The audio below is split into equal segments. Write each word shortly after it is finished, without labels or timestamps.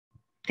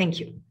Thank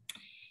you.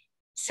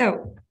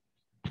 So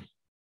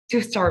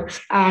to start,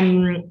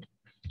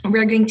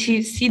 we're going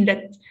to see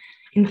that,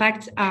 in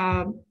fact,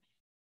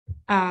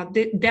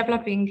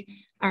 developing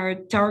our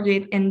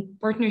target and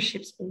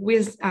partnerships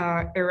with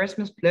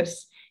Erasmus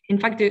Plus. In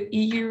fact, the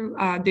EU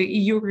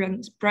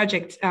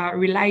project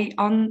rely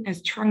on a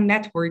strong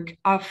network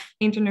of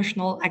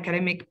international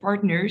academic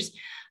partners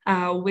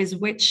with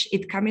which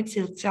it commits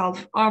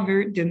itself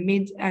over the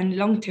mid and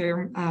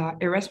long-term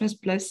Erasmus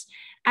Plus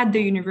at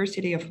the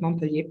University of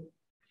Montpellier.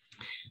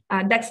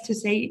 That's to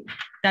say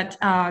that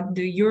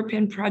the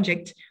European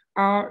project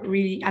are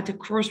really at the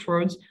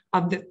crossroads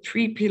of the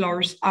three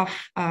pillars of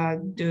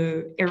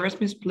the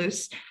Erasmus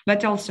Plus,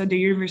 but also the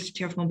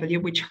University of Montpellier,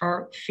 which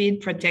are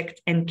feed,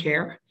 protect, and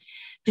care.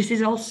 This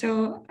is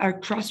also a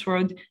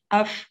crossroad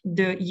of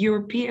the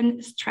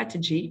European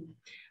strategy,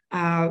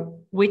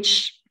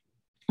 which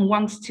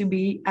wants to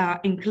be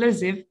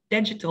inclusive,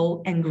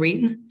 digital, and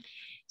green.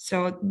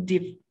 So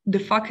the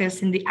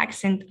focus and the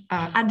accent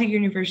at the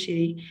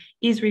university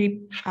is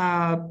really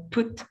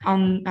put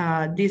on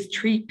these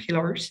three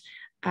pillars,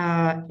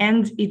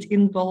 and it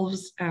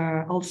involves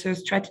also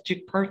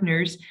strategic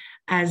partners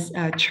as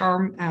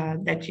Charm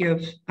that you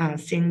have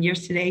seen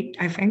yesterday,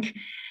 I think,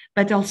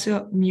 but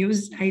also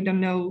Muse. I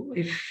don't know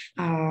if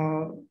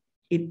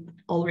it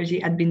already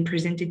had been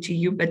presented to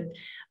you, but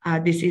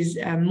this is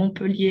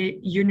Montpellier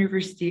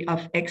University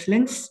of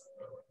Excellence.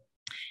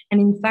 And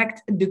in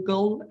fact, the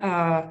goal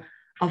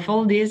of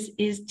all this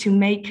is to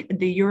make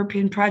the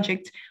European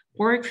project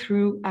work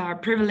through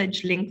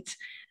privilege linked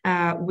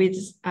with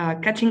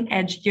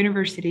cutting-edge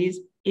universities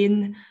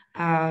in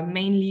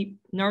mainly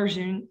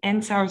northern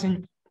and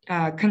southern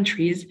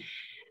countries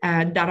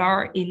that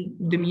are in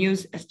the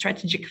Muse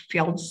strategic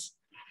fields.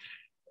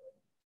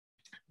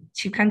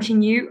 To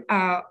continue,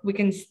 we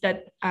can see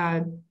that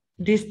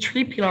these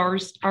three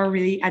pillars are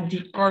really at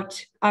the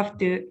heart of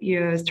the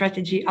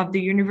strategy of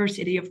the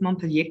University of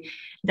Montpellier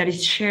that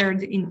is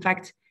shared, in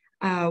fact,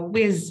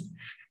 with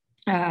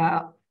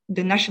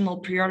the national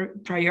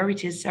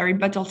priorities,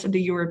 but also the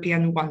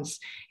European ones.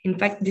 In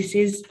fact, this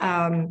is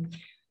a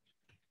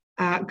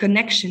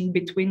connection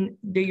between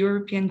the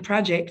European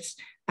projects,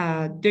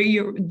 the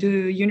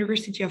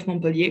University of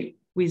Montpellier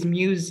with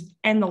Muse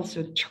and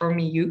also Charm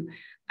EU.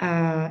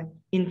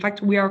 In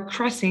fact, we are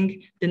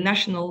crossing the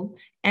national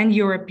and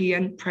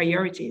European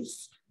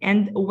priorities.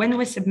 And when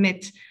we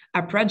submit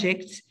a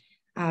project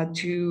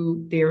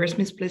to the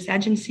Erasmus Plus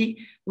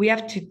agency, we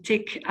have to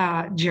tick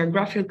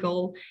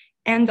geographical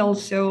and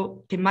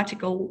also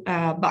thematical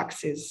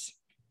boxes.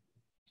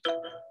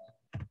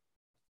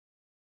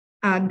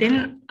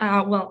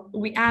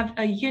 We have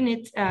a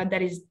unit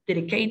that is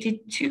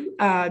dedicated to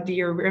the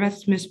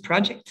Erasmus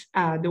project,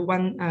 the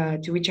one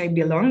to which I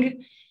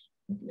belong.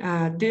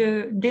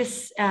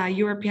 This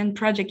European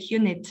project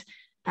unit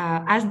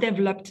has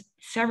developed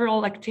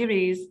several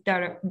activities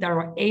that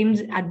are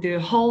aimed at the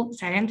whole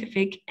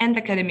scientific and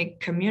academic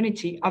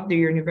community of the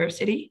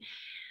university.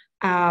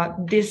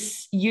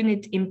 This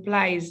unit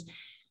implies,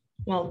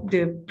 well,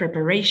 the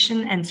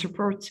preparation and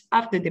support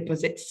of the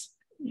deposits.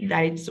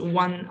 That is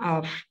one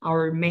of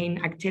our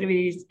main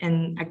activities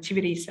and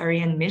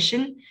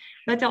mission,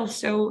 but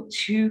also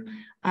to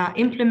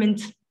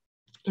implement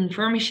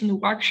information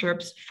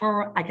workshops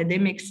for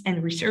academics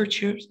and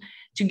researchers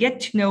to get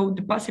to know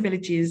the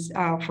possibilities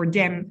for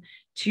them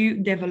to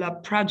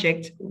develop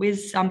projects with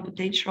some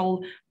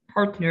potential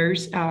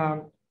partners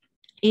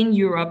in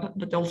Europe,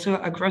 but also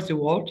across the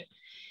world.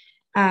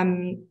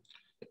 The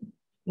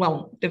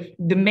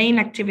main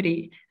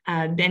activity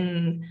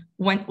then,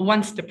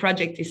 once the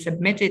project is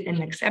submitted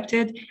and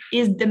accepted,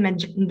 is the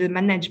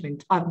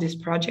management of this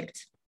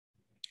project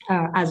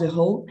as a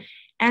whole,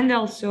 and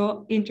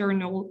also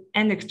internal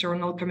and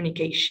external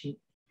communication.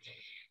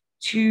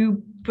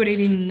 To put it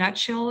in a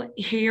nutshell,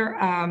 here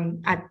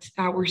at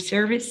our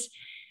service,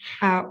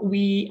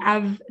 we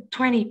have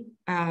 20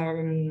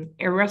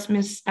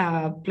 Erasmus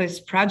Plus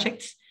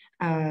projects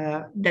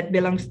that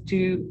belongs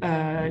to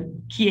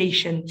Key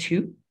Asian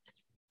 2.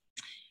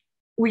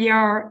 We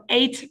are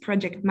 8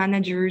 project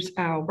managers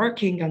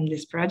working on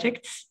these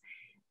projects.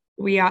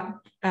 We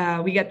got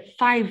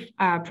 5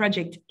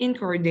 projects in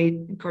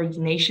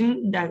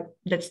coordination.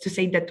 That's to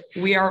say that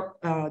we are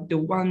the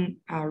one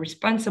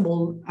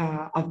responsible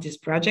of these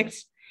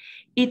projects.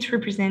 It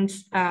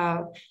represents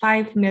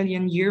 5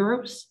 million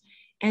euros,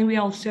 and we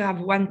also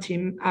have one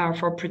team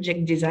for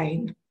project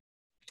design.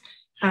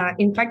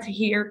 In fact,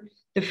 here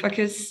the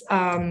focus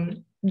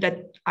that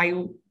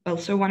I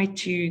also wanted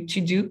to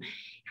do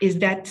is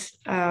that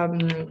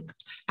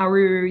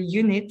our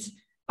unit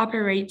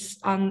operates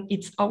on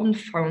its own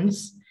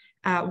funds,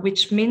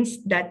 which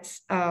means that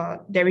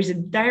there is a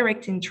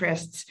direct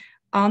interest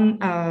on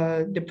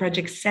the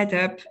project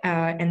setup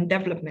and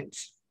development.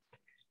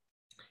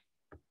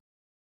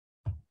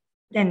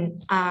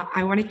 Then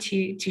I wanted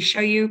to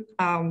show you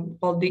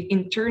the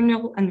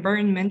internal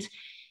environment,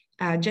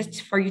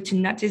 just for you to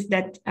notice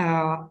that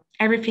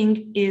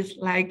everything is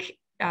like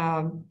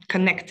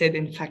connected,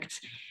 in fact.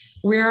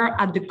 We're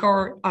at the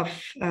core of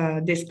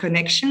this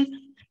connection,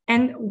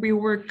 And we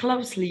work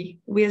closely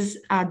with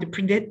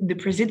the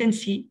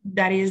presidency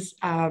that is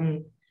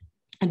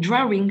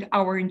drawing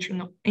our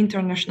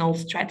international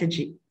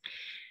strategy.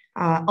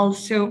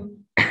 Also,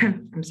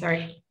 I'm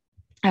sorry,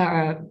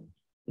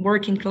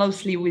 working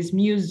closely with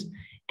Muse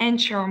and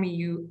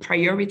CharmEU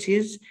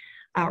priorities,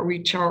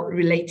 which are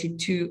related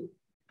to,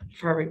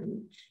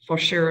 for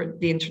sure,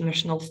 the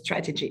international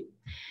strategy.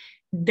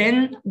 Then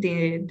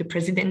the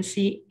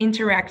presidency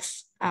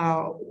interacts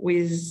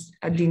with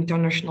the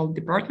international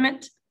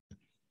department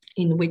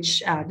in which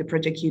the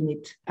project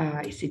unit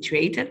is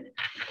situated.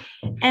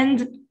 And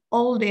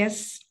all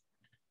this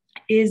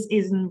is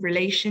in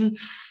relation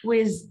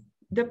with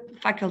the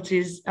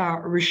faculty's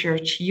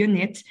research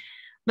unit,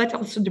 but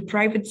also the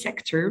private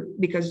sector,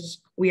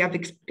 because we have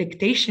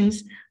expectations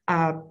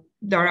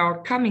that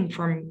are coming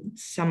from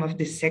some of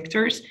these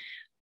sectors,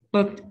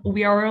 but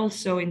we are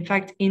also, in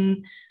fact,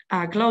 in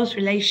close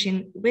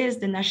relation with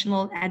the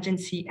national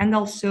agency and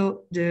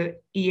also the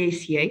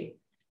EACA.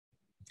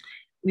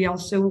 We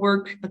also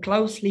work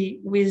closely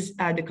with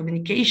the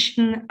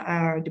communication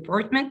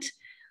department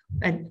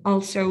and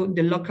also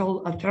the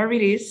local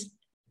authorities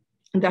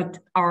that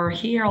are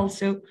here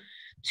also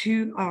to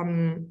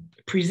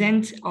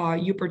present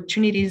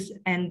opportunities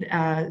and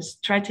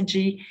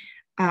strategy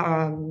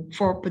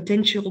for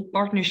potential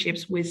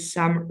partnerships with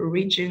some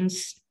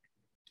regions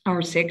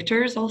or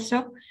sectors also.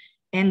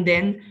 And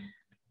then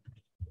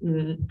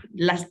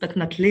last but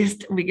not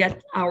least, we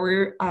get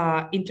our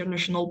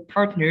international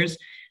partners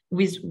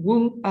with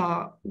who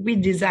we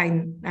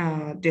design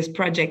this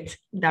project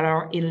that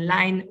are in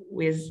line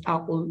with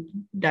all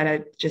that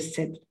I just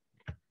said.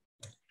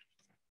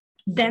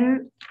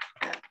 Then,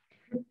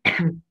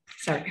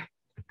 sorry.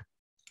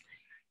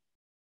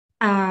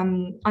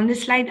 On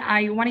this slide,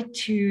 I wanted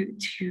to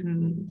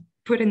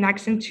put an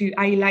accent to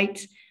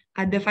highlight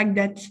the fact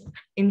that,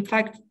 in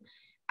fact,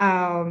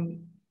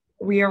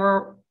 we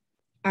are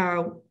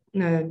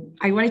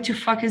I wanted to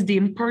focus the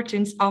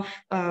importance of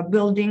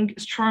building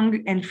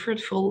strong and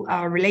fruitful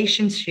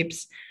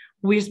relationships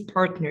with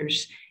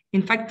partners.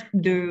 In fact,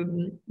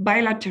 the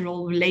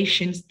bilateral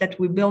relations that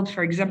we build,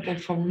 for example,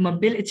 for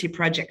mobility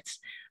projects,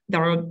 that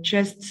are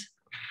just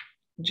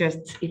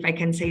if I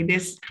can say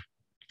this,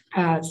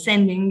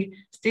 sending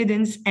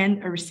students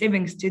and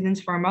receiving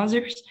students from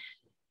others.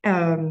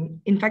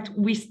 In fact,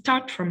 we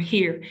start from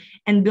here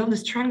and build a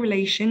strong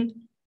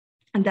relation,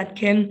 and that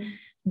can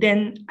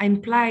then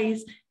imply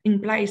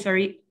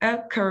a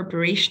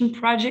cooperation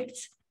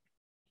project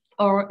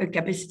or a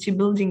capacity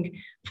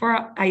building for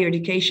a higher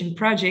education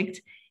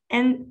project.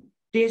 And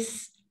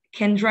this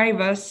can drive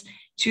us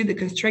to the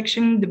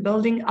construction, the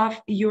building of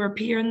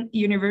European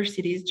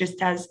universities,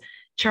 just as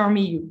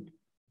CharmEU.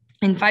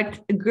 In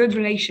fact, a good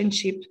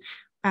relationship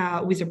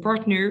with a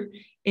partner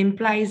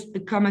implies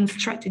a common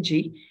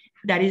strategy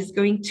that is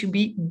going to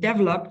be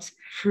developed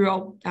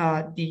throughout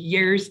the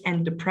years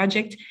and the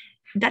project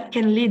that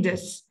can lead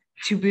us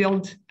to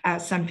build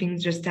something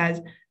just as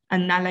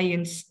an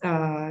alliance,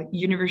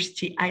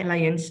 university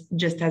alliance,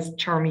 just as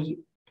CharmEU.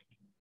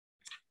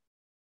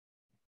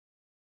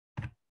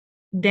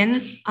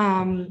 Then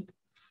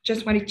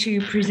just wanted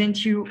to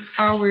present you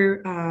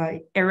our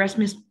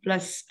Erasmus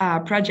Plus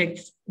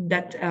projects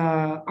that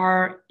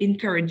are in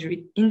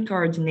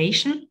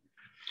coordination.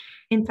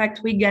 In fact,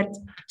 we get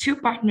 2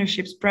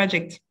 partnerships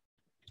projects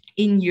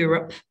in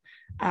Europe.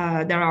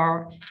 There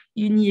are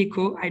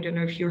UniEco, I don't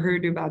know if you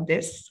heard about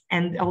this,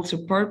 and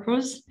also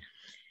Purpose.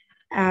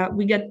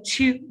 We got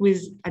 2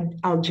 with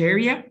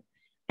Algeria,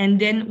 and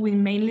then we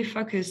mainly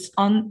focus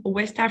on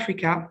West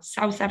Africa,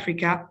 South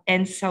Africa,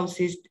 and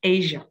Southeast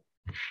Asia.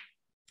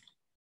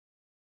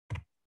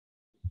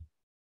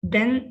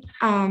 Then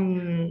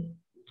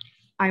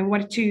I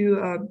wanted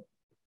to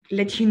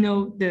let you know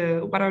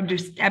what are the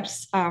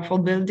steps for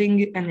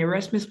building an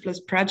Erasmus Plus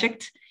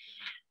project.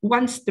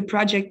 Once the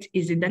project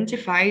is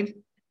identified,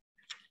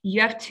 you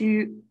have to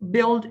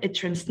build a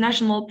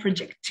transnational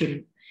project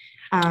team.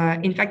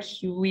 In fact,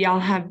 we all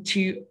have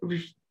to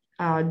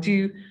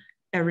do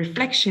a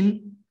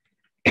reflection,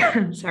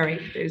 sorry,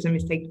 there's a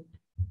mistake,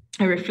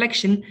 a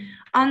reflection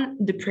on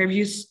the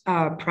previous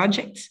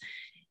projects.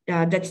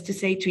 That's to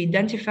say, to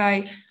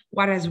identify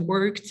what has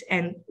worked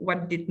and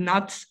what did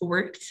not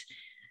work,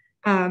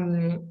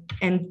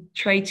 and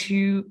try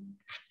to,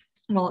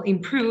 well,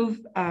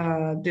 improve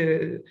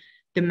the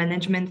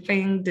management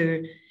thing,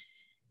 the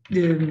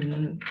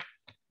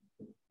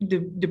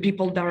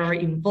people that are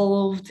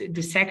involved,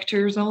 the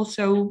sectors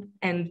also,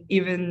 and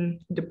even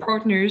the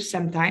partners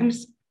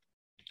sometimes.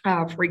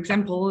 For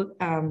example,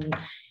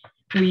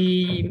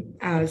 we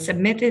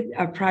submitted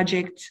a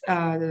project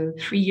 3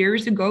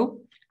 years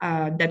ago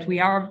that we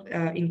are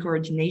in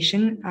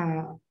coordination.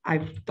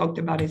 I've talked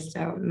about it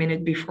a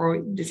minute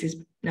before. This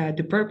is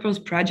the Purpose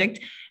project.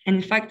 And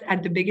in fact,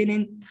 at the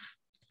beginning,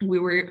 we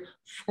were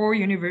 4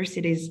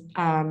 universities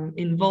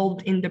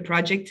involved in the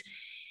project.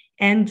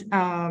 And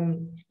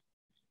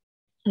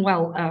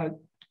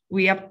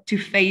we have to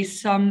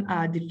face some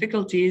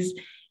difficulties,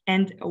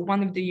 and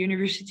one of the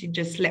university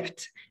just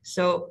left.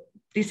 So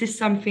this is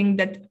something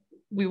that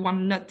we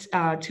want not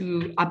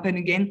to happen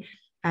again,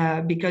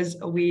 because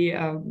we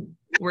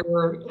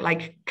were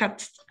like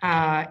cut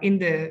in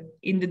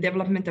the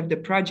development of the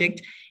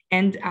project.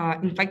 And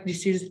in fact,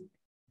 this is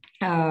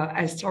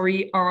a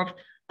story of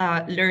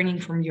learning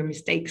from your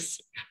mistakes.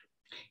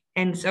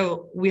 And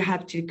so we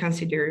have to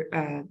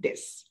consider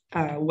this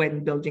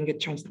when building a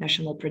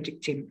transnational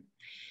project team.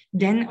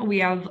 Then we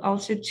have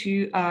also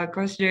to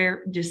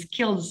consider the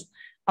skills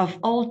of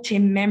all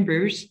team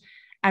members,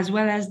 as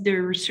well as the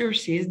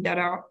resources that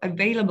are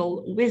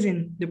available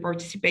within the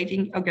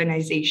participating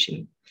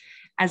organization.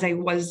 As I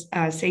was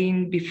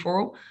saying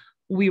before,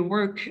 we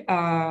work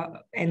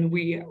and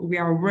we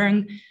are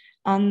run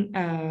on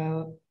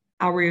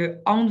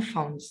our own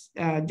funds.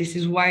 This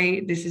is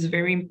why this is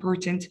very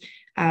important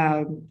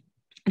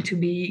to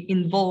be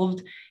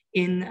involved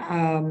in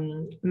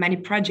many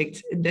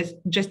projects,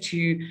 just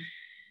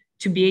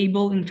to be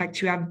able, in fact,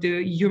 to have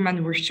the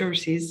human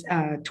resources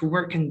to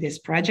work on this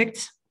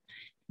project.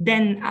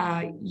 Then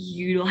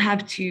you'll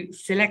have to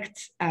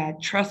select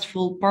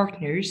trustful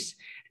partners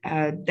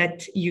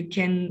that you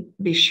can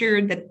be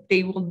sure that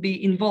they will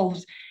be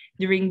involved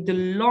during the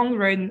long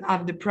run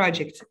of the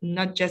project,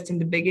 not just in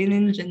the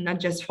beginning, and not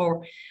just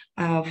for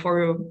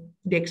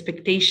the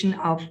expectation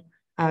of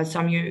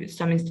some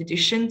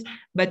institutions,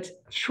 but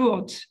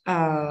throughout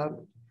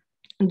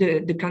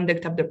the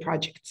conduct of the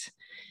project.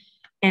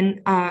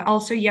 And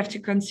also you have to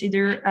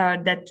consider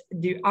that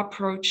the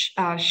approach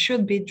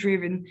should be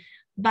driven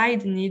by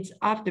the needs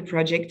of the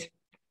project,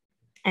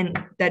 and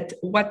that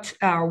what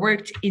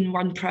worked in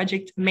one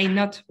project may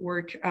not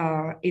work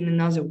in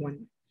another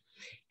one.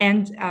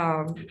 And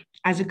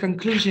as a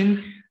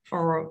conclusion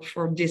for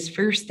this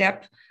first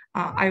step,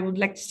 I would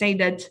like to say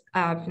that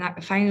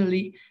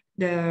finally,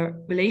 the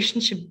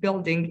relationship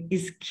building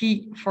is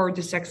key for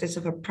the success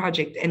of a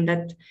project, and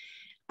that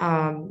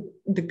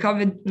the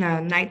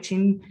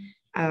COVID-19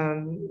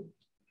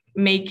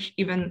 made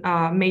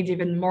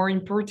even more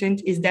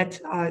important is that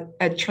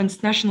a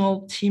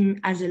transnational team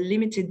has a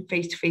limited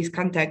face-to-face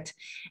contact,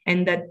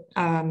 and that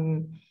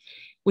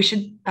we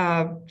should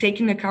take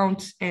into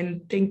account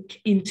and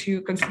take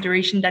into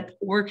consideration that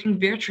working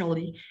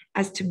virtually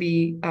has to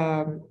be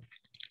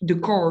the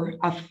core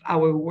of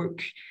our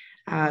work.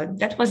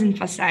 That was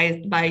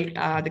emphasized by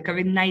the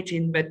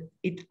COVID-19, but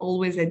it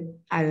always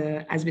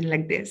has been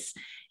like this.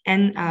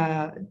 And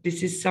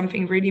this is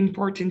something really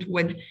important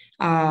when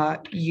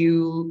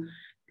you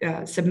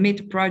submit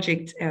a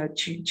project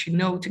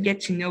to get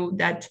to know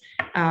that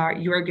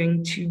you are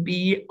going to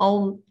be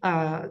all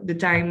the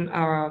time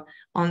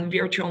on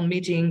virtual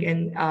meeting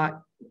and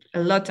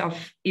a lot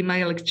of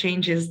email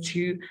exchanges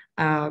to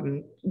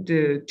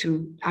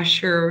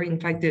assure, in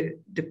fact, the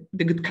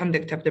good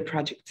conduct of the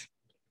project.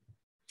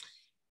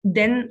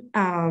 Then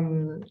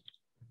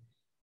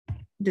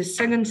the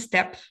second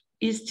step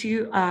is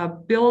to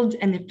build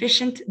an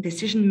efficient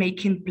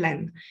decision-making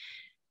plan.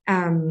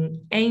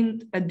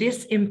 And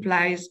this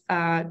implies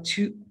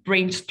to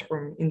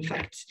brainstorm, in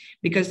fact,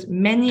 because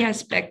many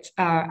aspects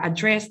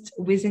addressed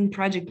within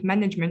project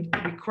management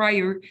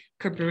require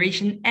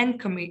cooperation and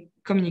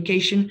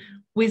communication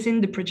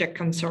within the project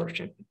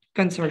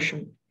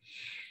consortium.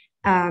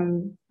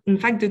 In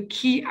fact, the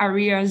key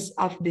areas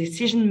of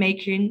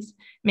decision-making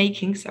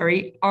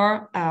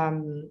are,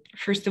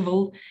 first of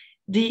all,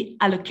 the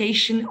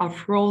allocation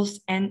of roles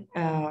and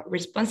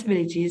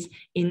responsibilities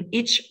in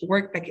each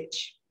work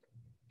package.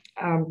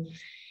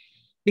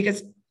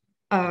 Because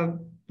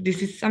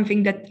this is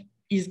something that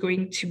is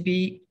going to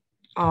be,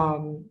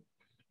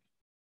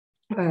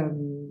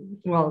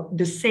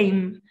 the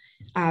same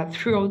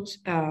throughout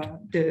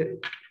the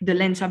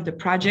length of the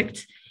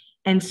project.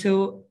 And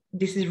so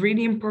this is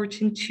really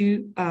important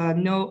to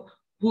know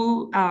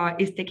who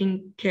is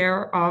taking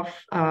care of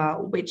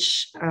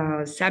which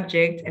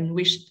subject and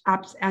which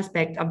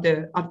aspect of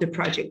the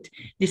project.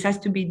 This has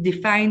to be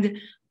defined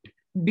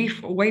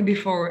way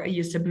before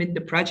you submit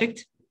the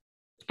project,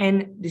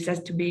 and this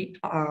has to be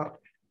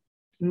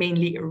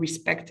mainly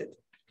respected.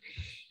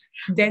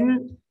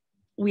 Then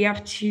we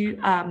have to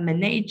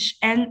manage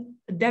and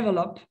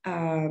develop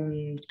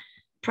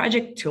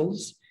project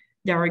tools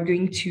that are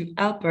going to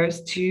help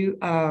us to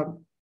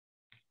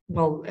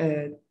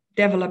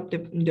develop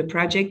the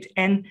project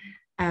and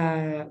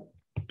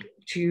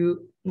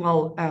to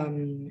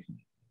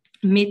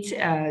meet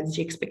the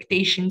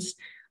expectations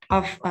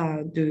of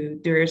the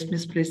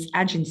Erasmus Plus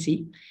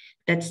agency.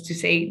 That's to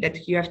say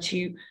that you have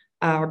to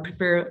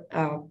prepare,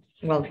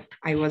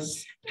 I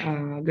was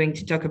going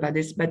to talk about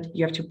this, but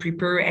you have to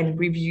prepare and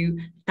review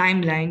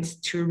timelines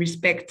to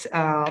respect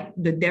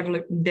the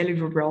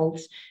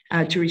deliverables,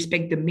 to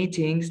respect the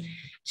meetings,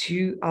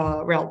 to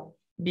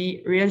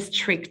be real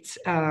strict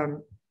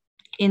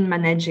in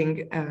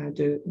managing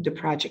the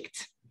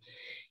project.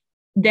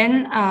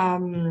 Then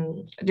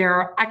there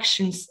are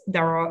actions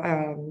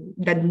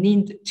that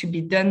need to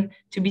be done,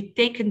 to be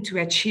taken to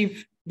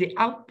achieve the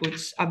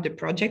outputs of the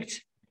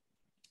project,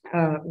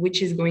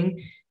 which is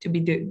going to be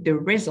the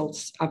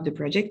results of the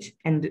project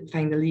and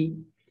finally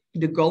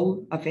the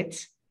goal of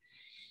it.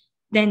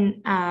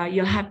 Then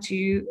you'll have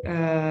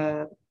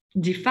to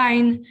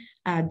define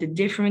the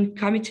different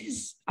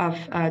committees of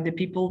the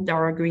people that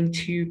are going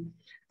to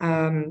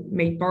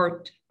make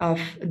part of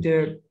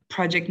the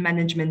project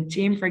management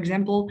team, for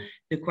example,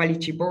 the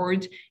quality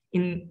board,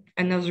 in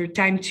another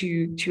time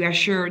to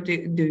assure the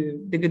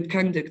good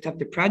conduct of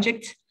the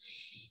project.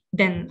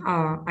 Then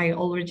I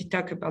already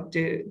talked about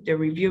the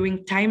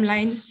reviewing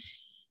timeline,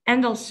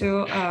 and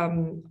also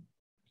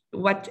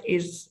what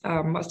is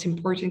most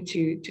important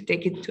to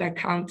take into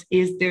account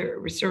is the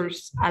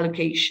resource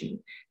allocation.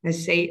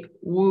 Let's say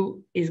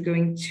who is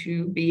going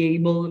to be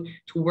able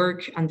to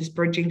work on this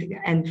project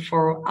and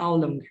for how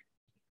long.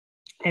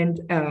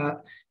 And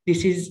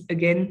this is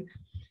again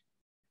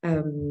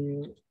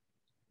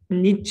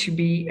need to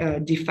be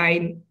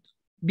defined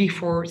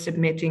before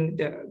submitting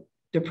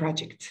the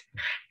project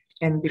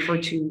and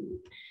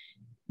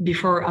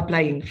before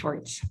applying for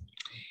it.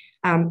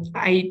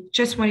 I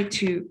just wanted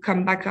to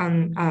come back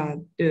on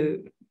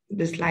the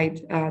slide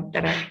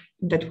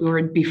that we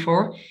were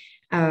before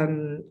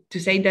to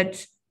say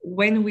that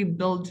when we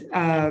build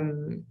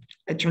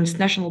a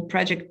transnational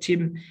project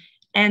team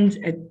and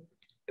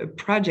a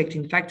project,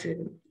 in fact,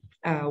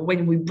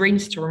 when we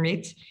brainstorm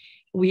it,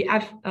 we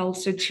have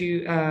also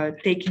to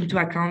take into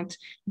account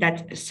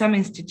that some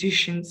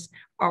institutions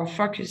are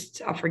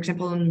focused, for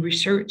example, on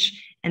research,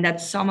 and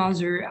that some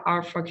others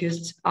are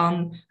focused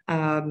on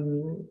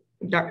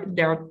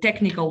they're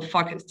technical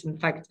focused, in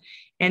fact.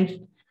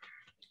 And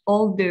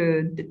all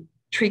the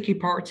tricky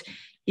part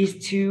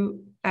is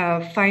to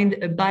find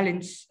a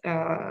balance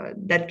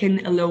that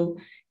can allow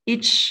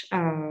each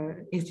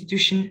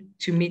institution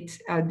to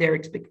meet their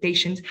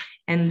expectations.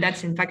 And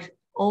that's, in fact,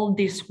 all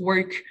this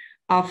work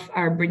of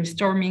our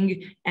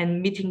brainstorming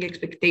and meeting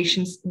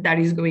expectations that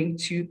is going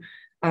to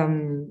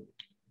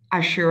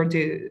assure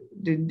the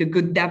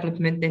good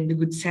development and the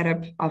good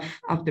setup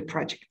of the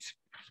project.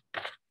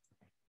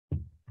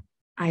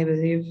 I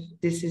believe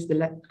this is the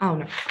last, oh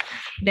no.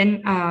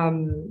 Then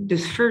the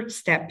third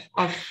step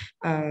of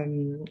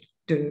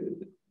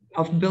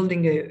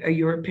building a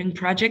European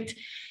project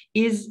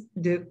is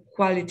the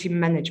quality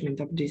management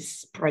of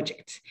this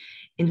project.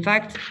 In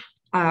fact,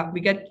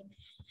 we got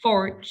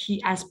 4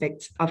 key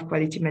aspects of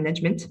quality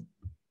management.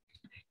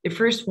 The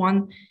first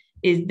one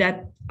is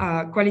that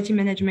quality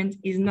management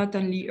is not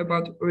only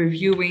about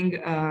reviewing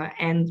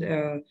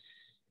and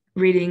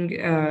reading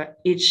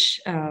each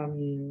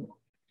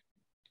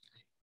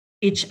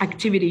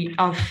activity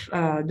of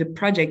the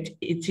project.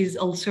 It is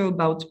also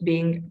about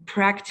being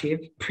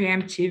proactive,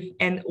 preemptive,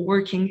 and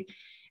working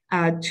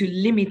to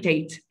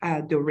limitate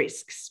the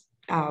risks.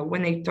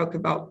 When I talk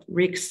about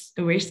risks,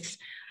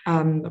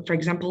 for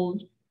example,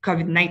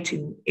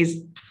 COVID-19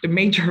 is the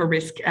major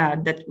risk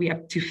that we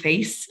have to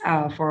face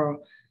for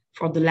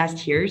the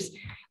last years,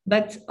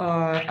 but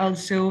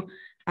also,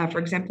 for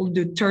example,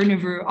 the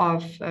turnover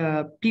of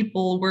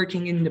people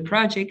working in the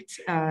project.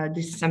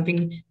 This is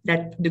something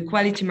that the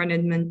quality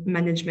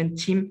management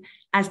team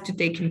has to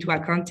take into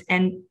account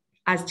and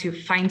has to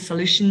find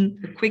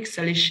quick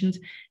solutions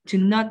to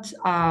not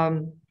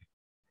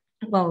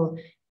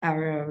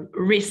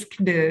risk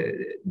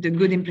the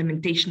good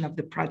implementation of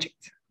the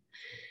project.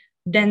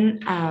 Then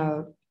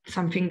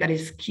something that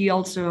is key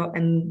also,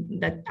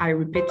 and that I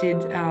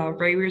repeated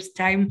various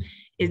times,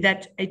 is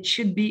that it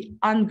should be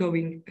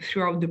ongoing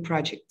throughout the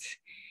project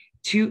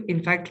to,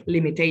 in fact,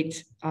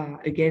 limitate,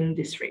 again,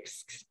 these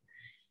risks.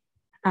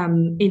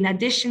 In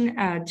addition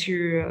to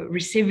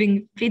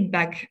receiving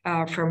feedback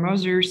from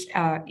others,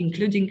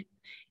 including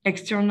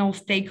external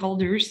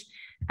stakeholders,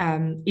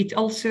 it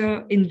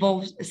also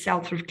involves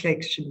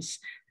self-reflection.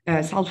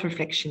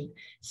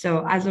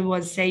 So as I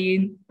was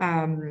saying,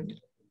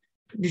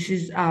 this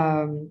is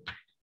the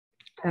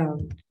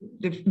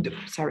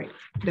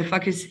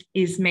focus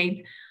is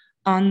made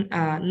on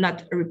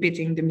not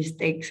repeating the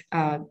mistakes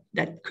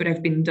that could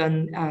have been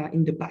done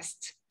in the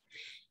past.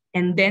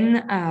 And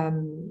then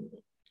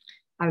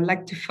I would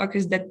like to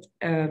focus that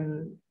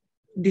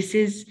this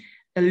is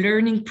a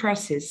learning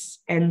process,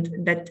 and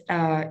that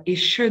it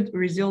should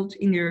result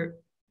in a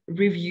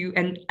review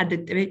and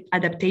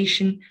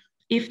adaptation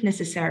if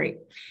necessary.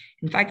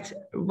 In fact,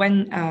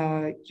 when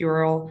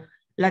you're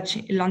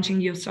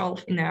launching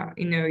yourself in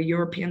a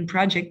European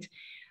project,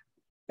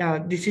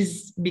 this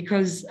is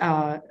because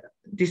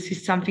this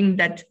is something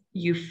that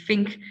you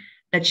think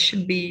that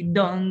should be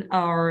done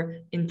or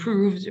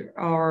improved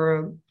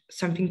or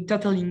something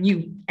totally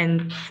new.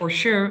 And for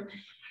sure,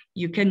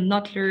 you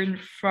cannot learn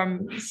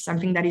from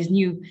something that is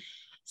new.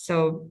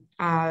 So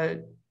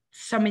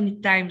so many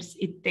times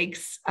it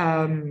takes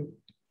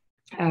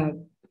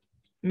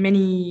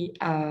many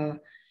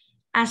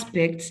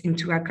aspects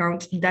into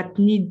account that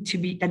need to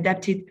be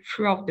adapted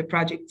throughout the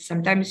project.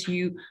 Sometimes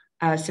you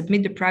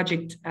submit the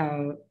project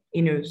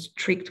in a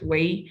strict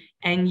way,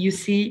 and you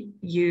see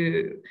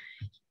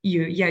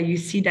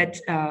that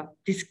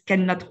this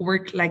cannot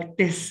work like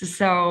this.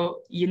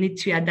 So you need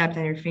to adapt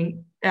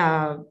everything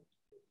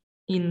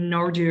in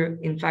order,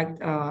 in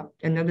fact,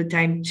 another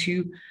time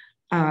to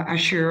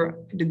assure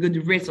the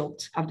good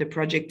result of the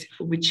project,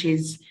 which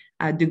is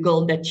the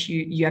goal that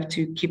you have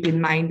to keep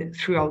in mind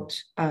throughout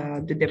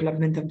the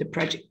development of the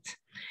project.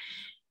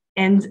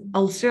 And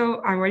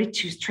also, I wanted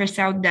to stress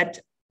out that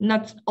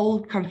not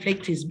all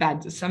conflict is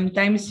bad.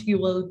 Sometimes you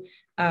will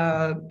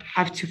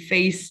have to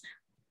face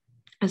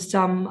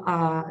some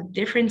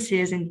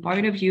differences in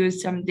point of view,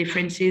 some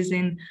differences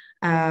in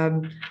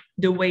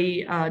the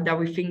way that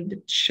we think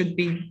that should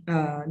be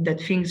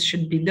that things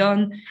should be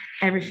done,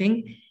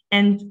 everything.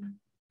 And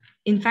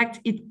in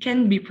fact, it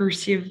can be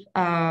perceived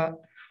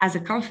as a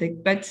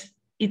conflict, but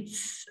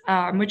it's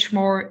much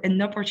more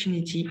an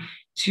opportunity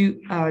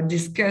to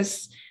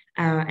discuss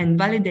and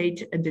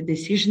validate the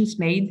decisions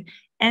made,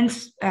 and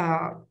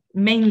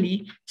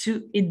mainly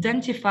to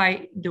identify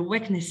the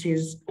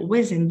weaknesses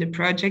within the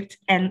project,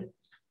 and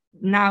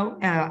now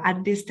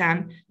at this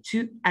time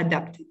to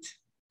adapt it.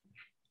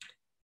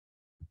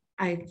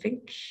 I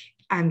think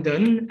I'm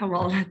done.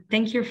 Well,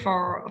 thank you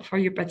for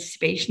your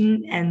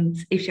participation, and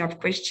if you have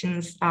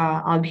questions,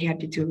 I'll be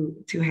happy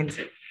to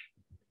answer.